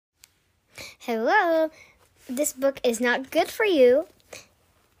Hello. This book is not good for you.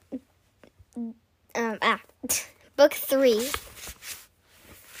 Book 3,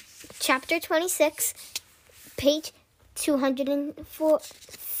 Chapter 26, page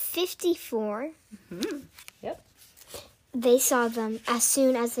 254. Yep. They saw them as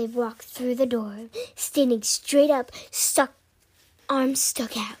soon as they walked through the door, standing straight up, arms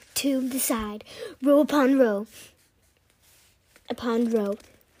stuck out to the side, row upon row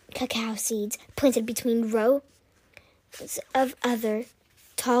cacao seeds planted between rows of other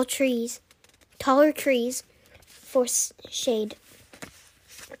taller trees for shade,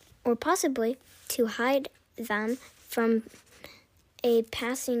 or possibly to hide them from a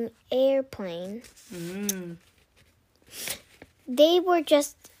passing airplane. They were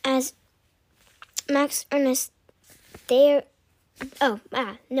just as Max Ernest They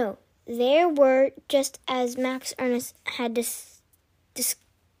were just as Max Ernest had described,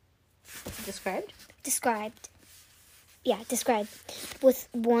 with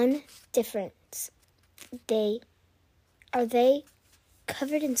one difference. Are they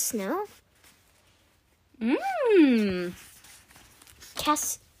covered in snow?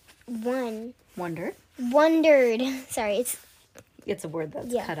 Cass wondered. Sorry, It's a word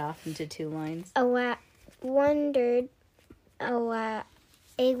that's cut off into 2 lines. Wondered aloud.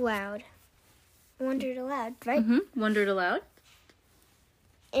 Wondered aloud, right? Wondered aloud.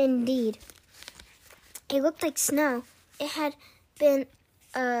 Indeed. It looked like snow. It had been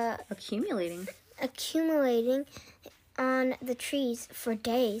Accumulating on the trees for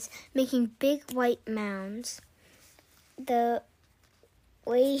days, making big white mounds. That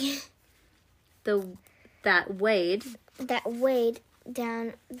weighed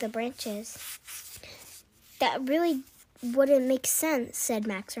down the branches. That really wouldn't make sense, said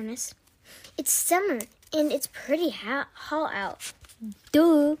Max Ernest. It's summer, and it's pretty hot out.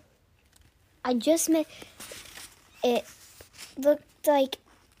 Duh. I just meant it looked like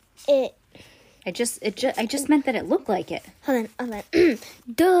it. I just meant that it looked like it. Hold on.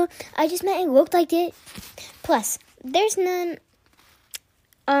 Duh. I just meant it looked like it. Plus, there's none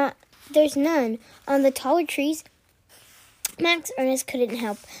on the taller trees. Max Ernest couldn't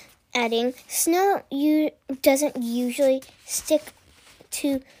help adding, snow doesn't usually stick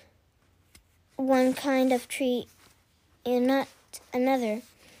to one kind of tree and not another.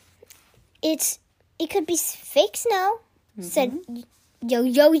 It could be fake snow, said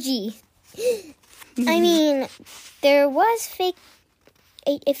Yoji. I mean, there was a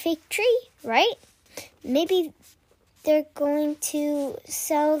fake tree, right? Maybe they're going to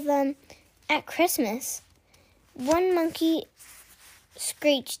sell them at Christmas. One monkey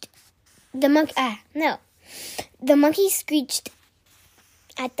screeched. The monkey screeched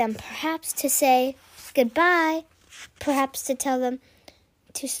at them, perhaps to say goodbye, perhaps to tell them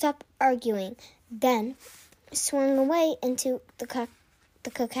to stop arguing. Then swung away into the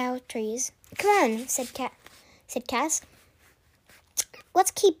cacao trees. Come on, said Cass.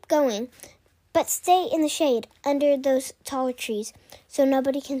 Let's keep going, but stay in the shade under those taller trees so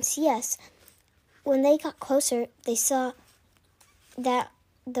nobody can see us. When they got closer, they saw that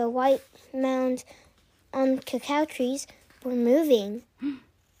the white mounds on cacao trees were moving.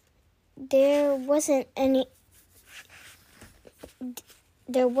 There wasn't any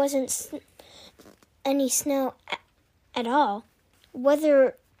snow at all,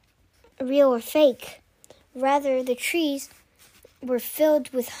 whether real or fake. Rather, the trees were filled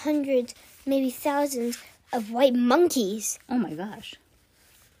with hundreds, maybe thousands of white monkeys. Oh my gosh.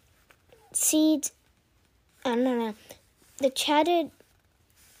 Seeds, I don't know. They chattered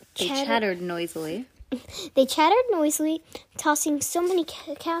noisily. They chattered noisily, tossing so many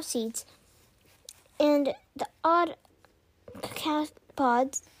cacao seeds and the odd cacao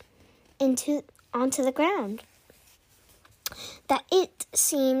pods onto the ground, that it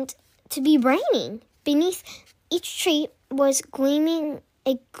seemed to be raining. Beneath each tree was a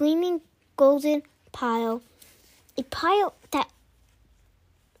gleaming golden pile, a pile that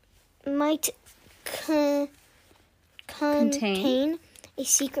might contain a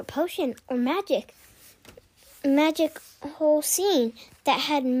secret potion or magic whole scene that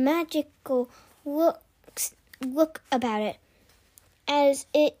had magical look about it, as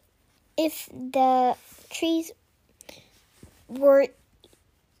if the trees were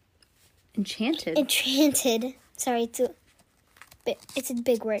enchanted. Sorry, it's a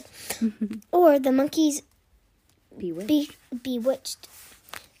big word. Or the monkeys bewitched.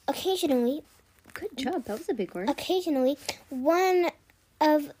 Occasionally, good job. That was a big word. Occasionally, one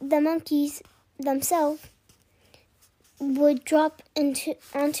of the monkeys themselves would drop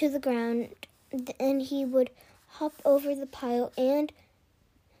onto the ground, and he would hop over the pile and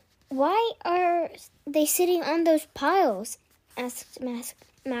Why are they sitting on those piles? Asked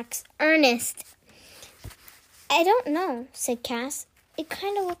Max Ernest. I don't know, said Cass. It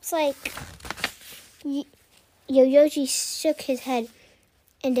kind of looks like... Yoyogi shook his head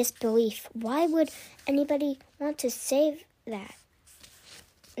in disbelief. Why would anybody want to save that?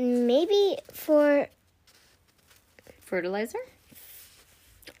 Maybe for... Fertilizer?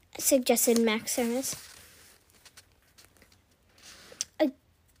 Suggested Max Ernest.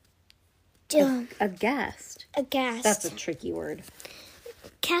 Aghast. Aghast. That's a tricky word.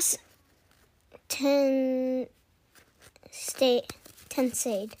 Cass tensed.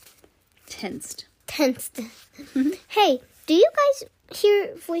 Hey, do you guys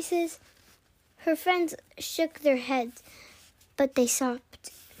hear voices? Her friends shook their heads, but they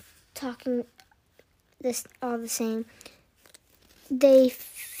stopped talking this all the same. They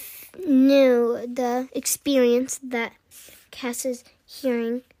knew the experience that Cass's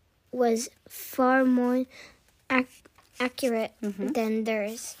hearing was far more accurate than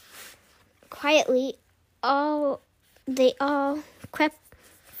theirs. Quietly, they all crept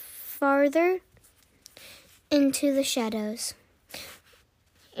farther into the shadows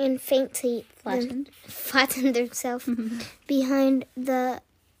and faintly flattened themselves behind the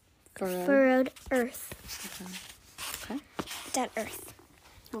furrowed earth. Okay. That earth.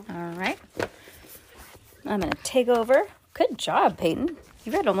 All right. I'm going to take over. Good job, Peyton.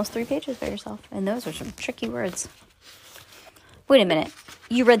 You read almost 3 pages by yourself, and those are some tricky words. Wait a minute.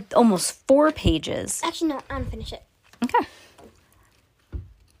 You read almost 4 pages. Actually, no, I'm finish it. Okay.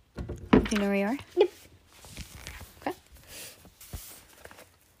 Do you know where you are? Yep. Okay.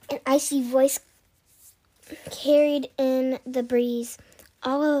 An icy voice carried in the breeze.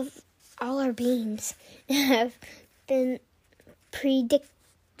 All our beings have been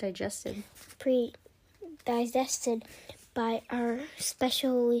Digested by our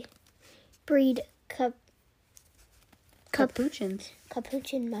specially breed capuchin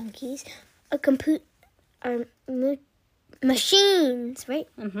monkeys. Machines, right?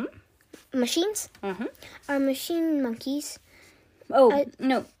 Mm-hmm. Machines? Mm-hmm. Our machine monkeys. Oh,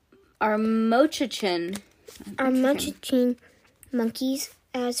 no. Our Mochichin. Our Mochichin monkeys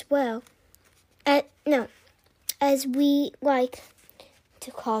as well. As we like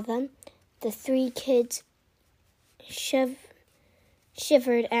to call them. The 3 kids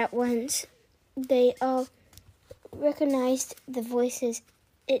shivered at once. They all recognized the voices.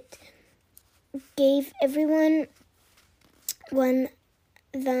 It gave every one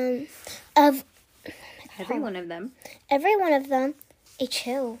of them a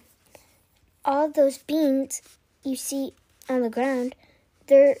chill. All those beans you see on the ground,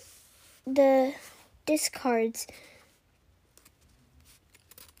 they're the discards.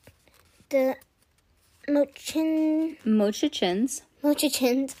 The Mochichins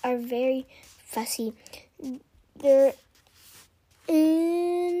are very fussy. They're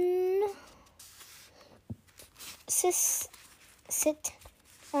sit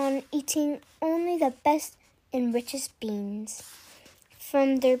on eating only the best and richest beans.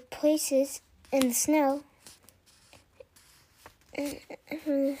 From their places in the snow.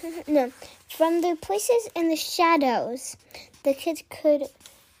 From their places in the shadows, the kids could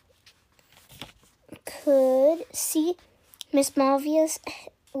see Miss Malvius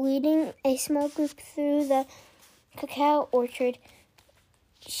leading a small group through the cacao orchard.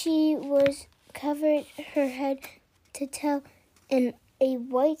 She was covered her head to toe in a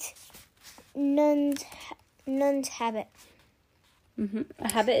white nun's habit. Mm-hmm.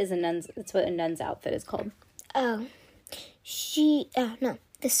 A habit is a nun's. That's what a nun's outfit is called. Oh,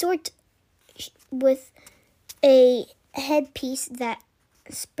 the sort with a headpiece that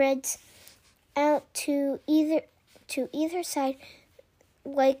spreads out to either side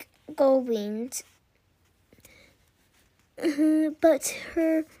like gull wings. But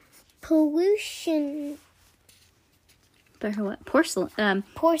her pollution. But her what?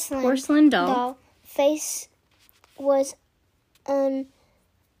 Porcelain doll face was what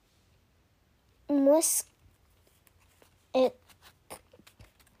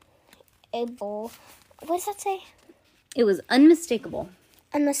does that say? It was unmistakable.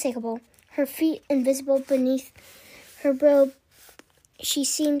 Unmistakable. Her feet invisible beneath her robe. She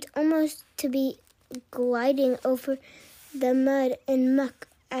seemed almost to be gliding over the mud and muck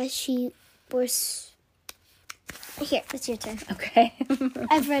as she was... Here, it's your turn. Okay.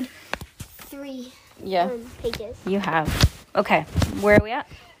 I've read 3 pages. You have. Okay, where are we at?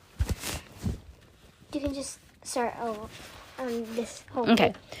 You can just start on this whole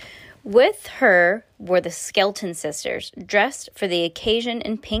Okay. With her were the Skeleton Sisters, dressed for the occasion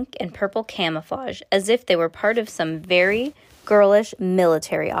in pink and purple camouflage, as if they were part of some very girlish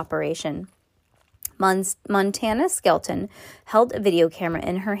military operation. Montana Skelton held a video camera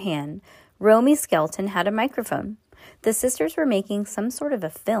in her hand. Romy Skelton had a microphone. The sisters were making some sort of a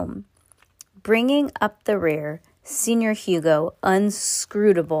film. Bringing up the rear, Senior Hugo,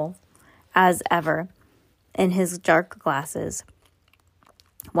 unscrutable as ever in his dark glasses,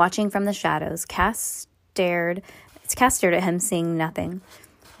 watching from the shadows, Cass stared at him, seeing nothing.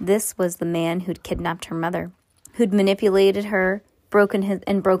 This was the man who'd kidnapped her mother, who'd manipulated her, broken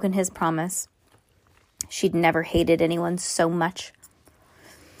his promise. She'd never hated anyone so much.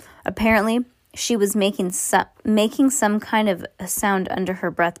 Apparently, she was making some kind of a sound under her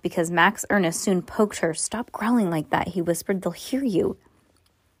breath because Max Ernest soon poked her. "Stop growling like that," he whispered. "They'll hear you."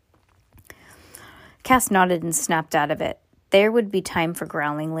 Cass nodded and snapped out of it. There would be time for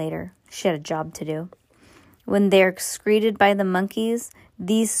growling later. She had a job to do. When they're excreted by the monkeys,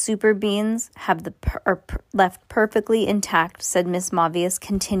 these super beings are left perfectly intact, said Miss Mavius,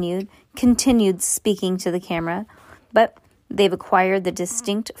 continued speaking to the camera. But they've acquired the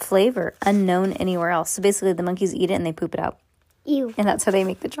distinct flavor unknown anywhere else. So basically the monkeys eat it and they poop it out. Ew. And that's how they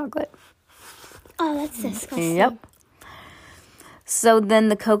make the chocolate. Oh, that's disgusting. Yep. So then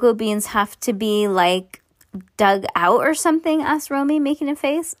the cocoa beans have to be like dug out or something, asked Romy, making a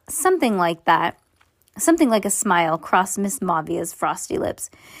face. Something like that. Something like a smile crossed Miss Mavia's frosty lips.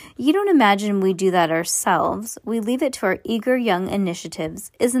 You don't imagine we do that ourselves. We leave it to our eager young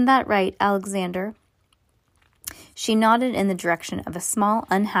initiatives. Isn't that right, Alexander? She nodded in the direction of a small,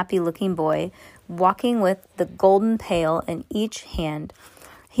 unhappy-looking boy walking with the golden pail in each hand.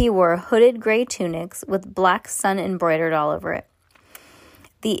 He wore hooded gray tunics with black sun embroidered all over it.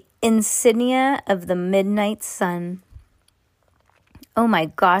 The insignia of the midnight sun. "Oh my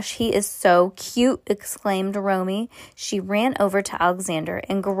gosh, he is so cute," exclaimed Romy. She ran over to Alexander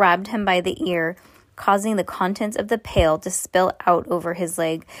and grabbed him by the ear, causing the contents of the pail to spill out over his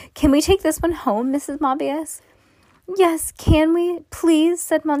leg. "Can we take this one home, Mrs. Mabius?" "Yes, can we, please?"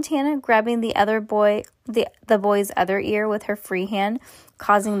 said Montana, grabbing the boy's other ear with her free hand,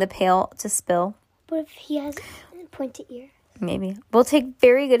 causing the pail to spill. What if he has a pointed ear? Maybe. "We'll take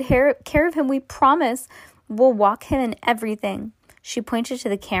very good care of him, we promise. We'll walk him and everything." She pointed to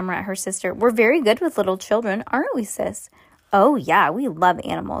the camera at her sister. "We're very good with little children, aren't we, sis?" "Oh, yeah, we love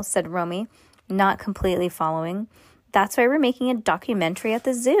animals," said Romy, not completely following. "That's why we're making a documentary at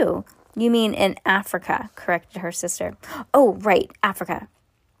the zoo." "You mean in Africa," corrected her sister. "Oh, right, Africa.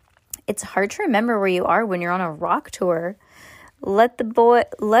 It's hard to remember where you are when you're on a rock tour." Let the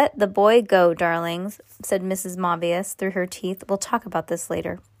boy go, darlings," said Mrs. Mavius through her teeth. "We'll talk about this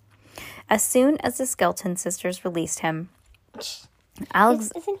later." As soon as the Skelton sisters released him,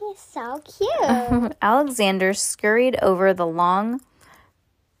 Isn't he so cute? Alexander scurried over to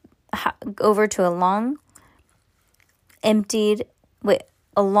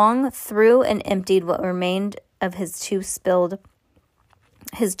through and emptied what remained of his two spilled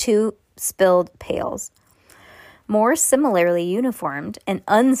pails. More similarly uniformed and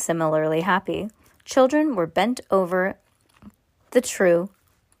unsimilarly happy, children were bent over the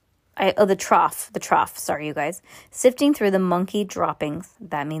trough, sorry, you guys, sifting through the monkey droppings.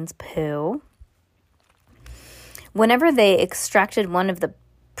 That means poo. Whenever they extracted one of the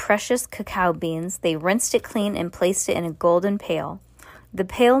precious cacao beans, they rinsed it clean and placed it in a golden pail. The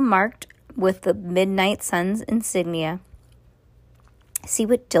pail marked with the midnight sun's insignia. "See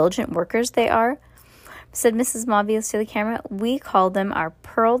what diligent workers they are?" said Mrs. Mavius to the camera. "We call them our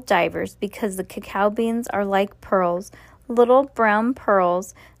pearl divers because the cacao beans are like pearls, little brown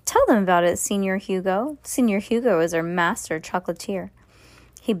pearls. Tell them about it, Senior Hugo." Senior Hugo is our master chocolatier.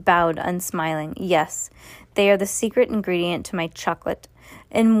 He bowed, unsmiling. "Yes, they are the secret ingredient to my chocolate.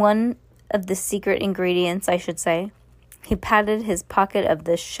 And one of the secret ingredients, I should say." He patted his pocket of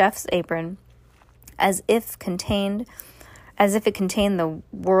the chef's apron as if it contained the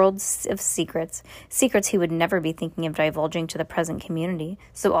world's of secrets he would never be thinking of divulging to the present community.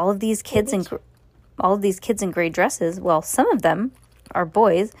 "So all of these kids in gray dresses, well, some of them are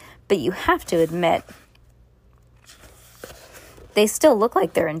boys, but you have to admit they still look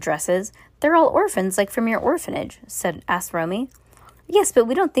like they're in dresses. They're all orphans, like from your orphanage," asked Romy. "Yes, but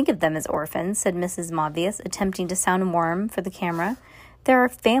we don't think of them as orphans," said Mrs. Mavius, attempting to sound warm for the camera. "They're our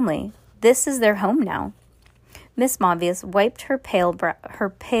family. This is their home now." Miss Mavius wiped her pale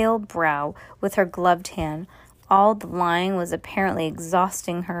brow with her gloved hand. All the lying was apparently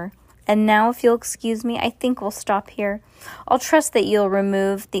exhausting her. "And now, if you'll excuse me, I think we'll stop here. I'll trust that you'll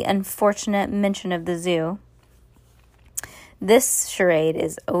remove the unfortunate mention of the zoo." "This charade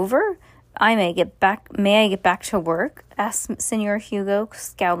is over?" May I get back to work? Asked Senor Hugo,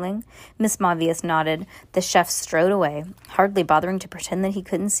 scowling. Miss Mavius nodded. The chef strode away, hardly bothering to pretend that he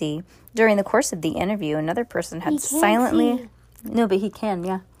couldn't see. During the course of the interview, another person had silently... No, but he can,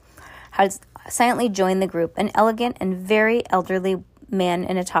 yeah. Had silently joined the group, an elegant and very elderly man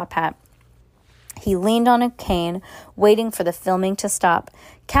in a top hat. He leaned on a cane, waiting for the filming to stop.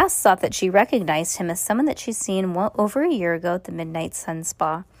 Cass thought that she recognized him as someone that she'd seen over a year ago at the Midnight Sun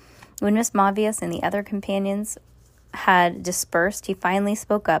Spa. When Miss Mavius and the other companions had dispersed, he finally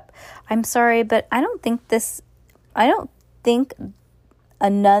spoke up. I'm sorry, but I don't think a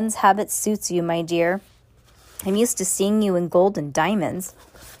nun's habit suits you, my dear. I'm used to seeing you in gold and diamonds.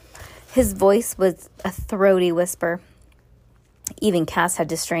 His voice was a throaty whisper. Even Cass had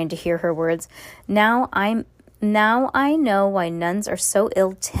to strain to hear her words. Now I know why nuns are so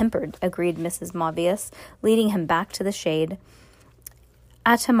ill-tempered, agreed Mrs. Mavius, leading him back to the shade.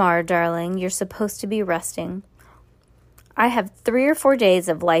 Atamar, darling, you're supposed to be resting. I have 3 or 4 days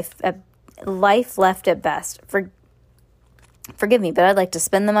of life left at best. Forgive me, but I'd like to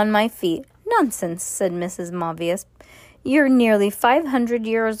spend them on my feet. Nonsense, said Mrs. Mavius. You're nearly 500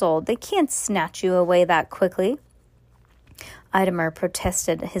 years old. They can't snatch you away that quickly. Atamar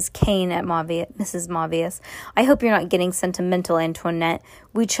protested, his cane at Mrs. Mavius. I hope you're not getting sentimental, Antoinette.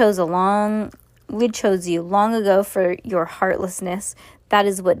 We chose you long ago for your heartlessness. That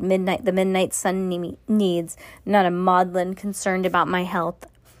is what the Midnight Sun needs, not a maudlin concerned about my health.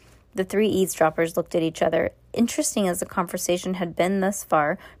 The 3 eavesdroppers looked at each other. Interesting as the conversation had been thus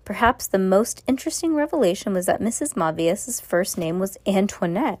far, perhaps the most interesting revelation was that Mrs. Mavius's first name was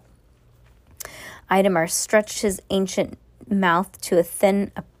Antoinette. Atamar stretched his ancient mouth to a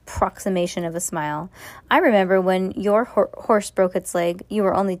thin approximation of a smile. I remember when your horse broke its leg. You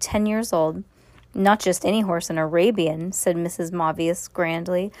were only 10 years old. Not just any horse, an Arabian, said Mrs. Mavius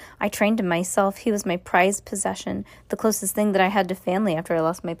grandly. I trained him myself. He was my prized possession, the closest thing that I had to family after I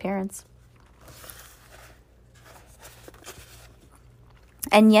lost my parents.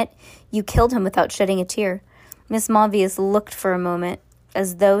 And yet you killed him without shedding a tear. Miss Mavius looked for a moment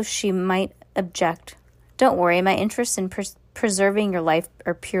as though she might object. Don't worry, my interests in preserving your life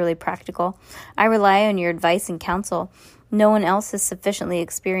are purely practical. I rely on your advice and counsel. No one else is sufficiently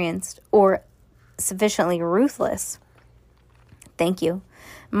experienced or sufficiently ruthless. Thank you.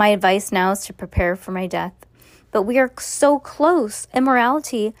 My advice now is to prepare for my death. But we are so close.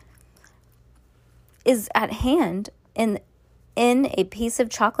 Immortality is at hand in a piece of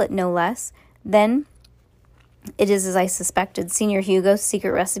chocolate, no less. Then it is as I suspected. Senor Hugo's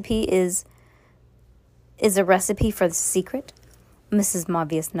secret recipe is a recipe for the secret? Mrs.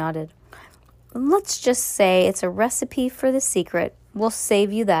 Mavius nodded. Let's just say it's a recipe for the secret. We'll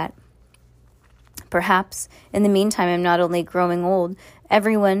save you that. Perhaps, in the meantime, I'm not only growing old.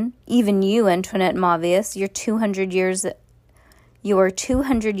 Everyone, even you, Antoinette Mavius, your 200 years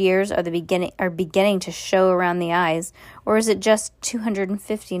are beginning to show around the eyes, or is it just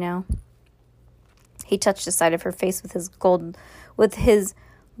 250 now? He touched the side of her face with his gold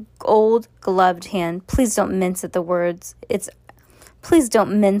gloved hand. Please don't mince words,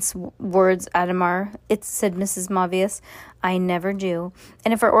 Atamar, said Mrs. Mavius. I never do.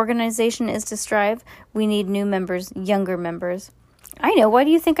 And if our organization is to strive, we need new members, younger members. I know. Why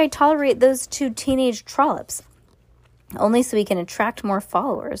do you think I tolerate those 2 teenage trollops? Only so we can attract more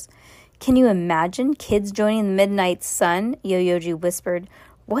followers. Can you imagine kids joining the Midnight Sun? Yo-Yoji whispered.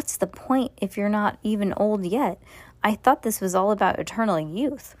 What's the point if you're not even old yet? I thought this was all about eternal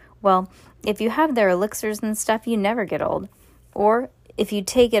youth. Well, if you have their elixirs and stuff, you never get old. Or if you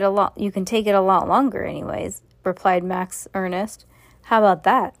take it a lot, you can take it a lot longer anyways, replied Max Ernest. How about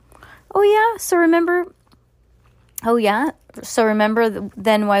that? So remember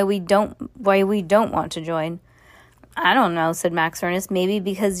then why we don't want to join. I don't know, said Max Ernest. Maybe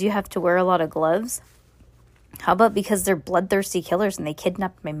because you have to wear a lot of gloves? How about because they're bloodthirsty killers and they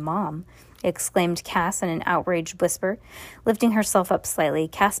kidnapped my mom? Exclaimed Cass in an outraged whisper. Lifting herself up slightly,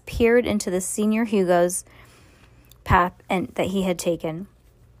 Cass peered into the Senor Hugo's path that he had taken.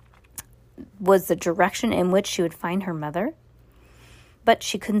 Was the direction in which she would find her mother? But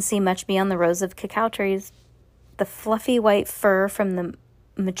she couldn't see much beyond the rows of cacao trees, the fluffy white fur from the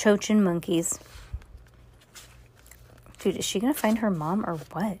Machochin monkeys. Dude, is she going to find her mom or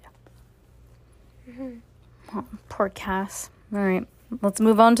what? Mm-hmm. Oh, poor Cass. All right, let's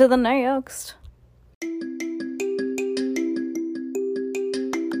move on to the next.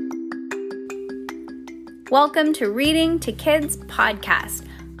 Welcome to Reading to Kids podcast.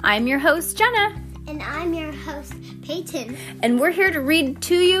 I'm your host, Jenna. And I'm your host, Peyton. And we're here to read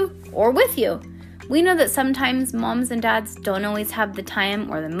to you or with you. We know that sometimes moms and dads don't always have the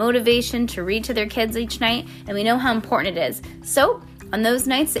time or the motivation to read to their kids each night, and we know how important it is. So, on those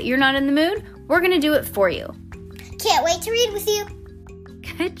nights that you're not in the mood, we're going to do it for you. Can't wait to read with you.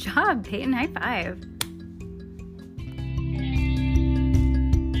 Good job, Peyton. High five.